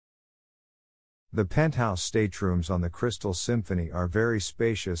The penthouse staterooms on the Crystal Symphony are very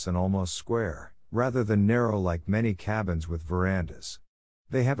spacious and almost square, rather than narrow like many cabins with verandas.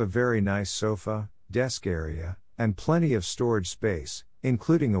 They have a very nice sofa, desk area, and plenty of storage space,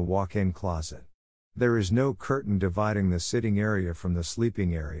 including a walk-in closet. There is no curtain dividing the sitting area from the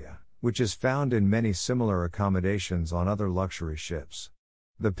sleeping area, which is found in many similar accommodations on other luxury ships.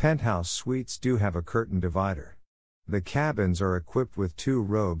 The penthouse suites do have a curtain divider. The cabins are equipped with 2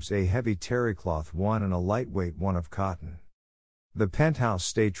 robes, a heavy terrycloth one and a lightweight one of cotton. The penthouse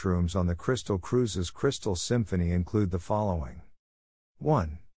staterooms on the Crystal Cruises Crystal Symphony include the following.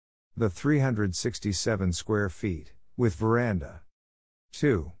 1. The 367 square feet, with veranda.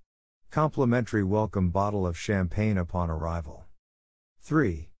 2. Complimentary welcome bottle of champagne upon arrival.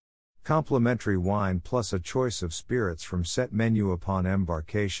 3. Complimentary wine plus a choice of spirits from set menu upon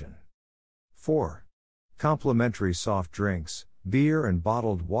embarkation. 4. Complimentary soft drinks, beer and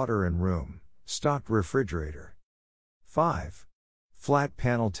bottled water in room, stocked refrigerator. 5. Flat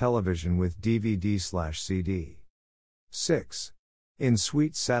panel television with DVD/CD. 6.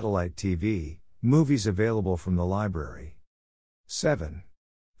 In-suite satellite TV, movies available from the library. 7.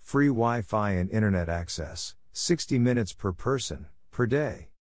 Free Wi-Fi and internet access, 60 minutes per person, per day.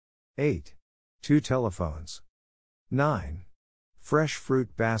 8. 2 telephones. 9. Fresh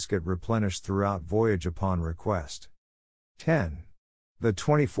fruit basket replenished throughout voyage upon request. 10. The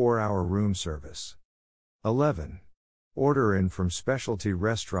 24-hour room service. 11. Order in from specialty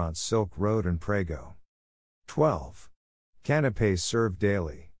restaurants Silk Road and Prego. 12. Canapés served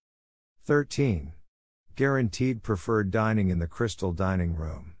daily. 13. Guaranteed preferred dining in the Crystal Dining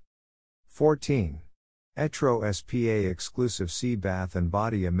Room. 14. Etro SPA exclusive sea bath and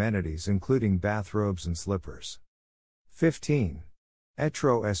body amenities including bathrobes and slippers. 15.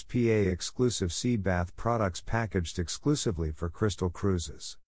 Etro SPA exclusive sea bath products packaged exclusively for Crystal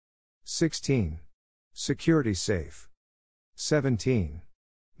Cruises. 16. Security safe. 17.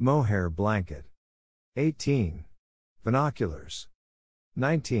 Mohair blanket. 18. Binoculars.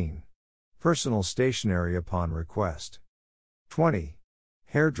 19. Personal stationery upon request. 20.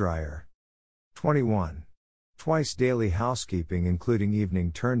 Hairdryer. 21. Twice daily housekeeping including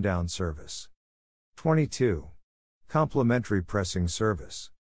evening turn-down service. 22. Complimentary pressing service.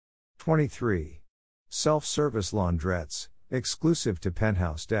 23. Self-service laundrettes, exclusive to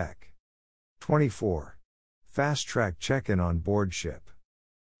penthouse deck. 24. Fast-track check-in on board ship.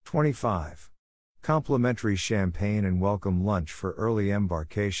 25. Complimentary champagne and welcome lunch for early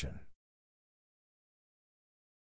embarkation.